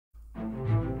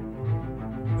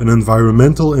an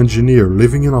environmental engineer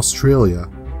living in Australia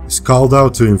is called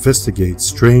out to investigate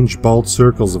strange bald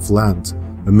circles of land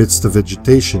amidst the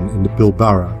vegetation in the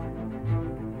Pilbara.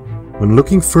 When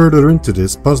looking further into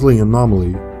this puzzling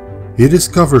anomaly, he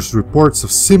discovers reports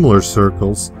of similar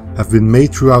circles have been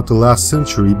made throughout the last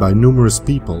century by numerous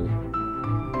people.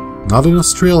 Not in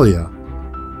Australia,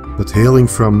 but hailing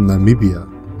from Namibia.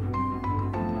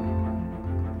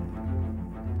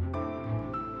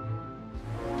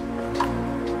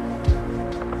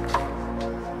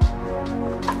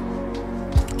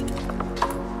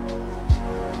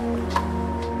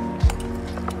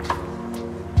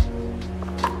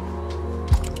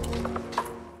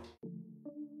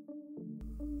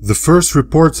 The first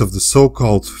reports of the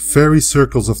so-called fairy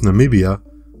circles of Namibia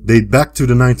date back to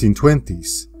the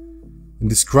 1920s and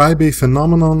describe a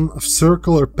phenomenon of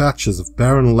circular patches of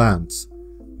barren land,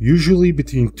 usually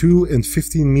between 2 and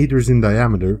 15 meters in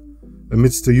diameter,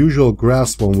 amidst the usual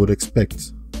grass one would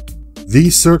expect.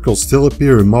 These circles still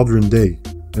appear in modern day,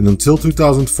 and until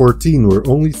 2014 were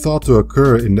only thought to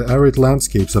occur in the arid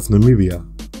landscapes of Namibia,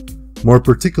 more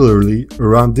particularly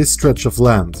around this stretch of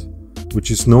land, which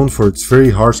is known for its very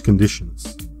harsh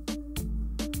conditions.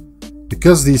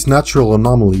 Because these natural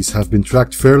anomalies have been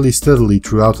tracked fairly steadily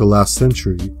throughout the last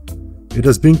century, it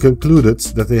has been concluded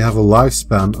that they have a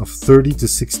lifespan of 30 to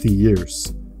 60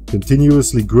 years,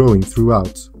 continuously growing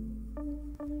throughout.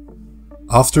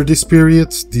 After this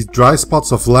period, these dry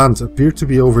spots of land appear to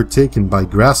be overtaken by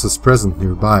grasses present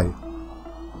nearby.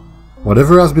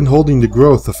 Whatever has been holding the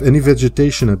growth of any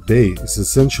vegetation at bay is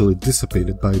essentially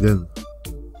dissipated by then.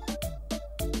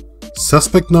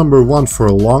 Suspect number 1 for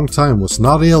a long time was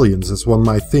not aliens as one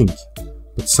might think,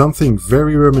 but something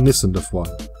very reminiscent of one.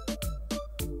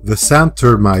 The sand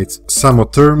termite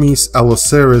Samothermes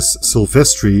alloceres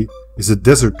sylvestri is a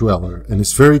desert dweller and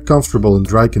is very comfortable in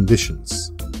dry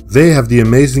conditions. They have the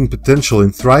amazing potential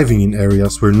in thriving in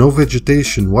areas where no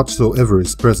vegetation whatsoever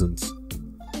is present.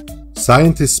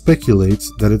 Scientists speculate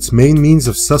that its main means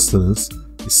of sustenance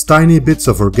is tiny bits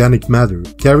of organic matter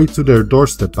carried to their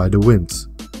doorstep by the wind.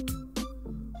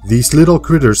 These little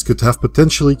critters could have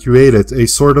potentially created a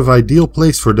sort of ideal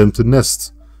place for them to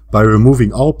nest by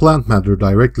removing all plant matter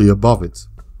directly above it.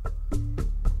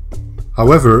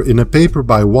 However, in a paper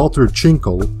by Walter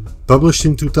Chinkel, published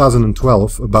in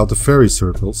 2012 about the fairy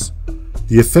circles,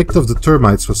 the effect of the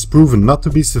termites was proven not to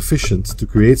be sufficient to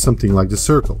create something like the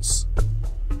circles.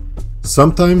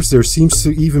 Sometimes there seems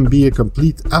to even be a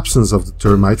complete absence of the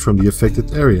termite from the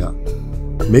affected area,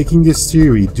 making this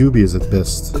theory dubious at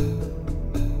best.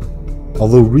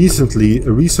 Although recently,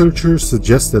 a researcher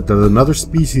suggested that another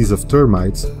species of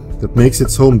termite that makes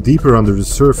its home deeper under the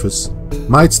surface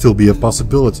might still be a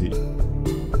possibility.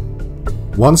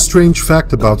 One strange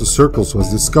fact about the circles was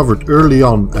discovered early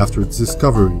on after its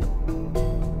discovery.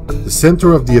 The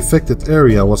center of the affected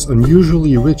area was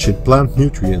unusually rich in plant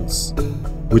nutrients,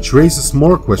 which raises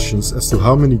more questions as to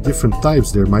how many different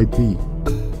types there might be.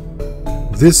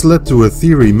 This led to a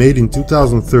theory made in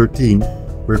 2013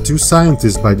 where 2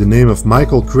 scientists by the name of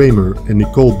Michael Kramer and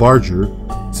Nicole Barger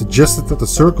suggested that the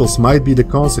circles might be the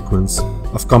consequence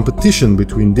of competition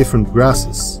between different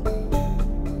grasses.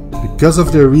 Because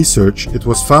of their research, it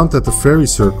was found that the fairy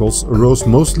circles arose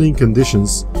mostly in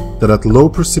conditions that had low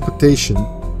precipitation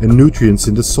and nutrients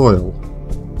in the soil.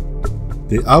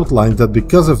 They outlined that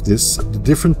because of this, the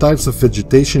different types of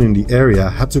vegetation in the area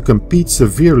had to compete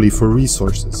severely for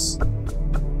resources.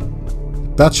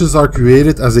 Patches are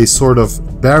created as a sort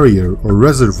of barrier or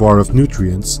reservoir of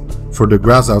nutrients for the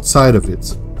grass outside of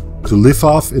it, to live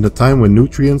off in a time when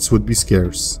nutrients would be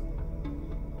scarce.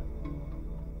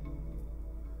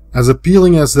 As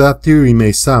appealing as that theory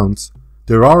may sound,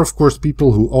 there are of course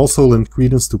people who also lend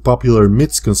credence to popular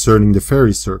myths concerning the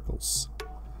fairy circles.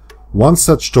 One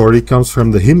such story comes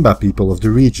from the Himba people of the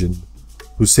region,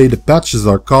 who say the patches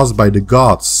are caused by the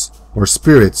gods, or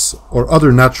spirits, or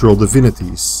other natural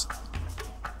divinities.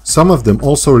 Some of them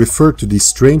also refer to these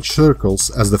strange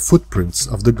circles as the footprints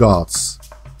of the gods.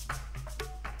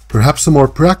 Perhaps a more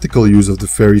practical use of the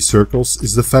fairy circles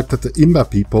is the fact that the Himba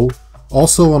people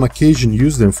also on occasion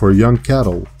use them for young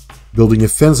cattle, building a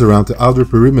fence around the outer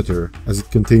perimeter as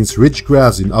it contains rich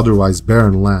grass in otherwise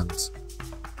barren land.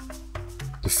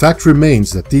 The fact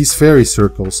remains that these fairy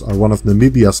circles are one of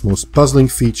Namibia's most puzzling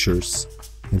features,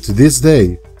 and to this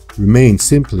day remain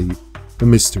simply a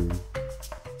mystery.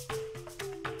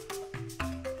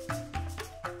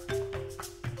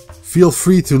 Feel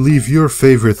free to leave your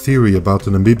favorite theory about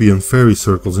the Namibian fairy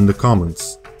circles in the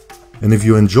comments. And if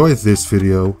you enjoyed this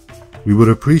video, we would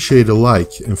appreciate a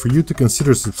like and for you to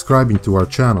consider subscribing to our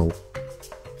channel.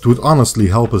 It would honestly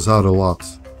help us out a lot.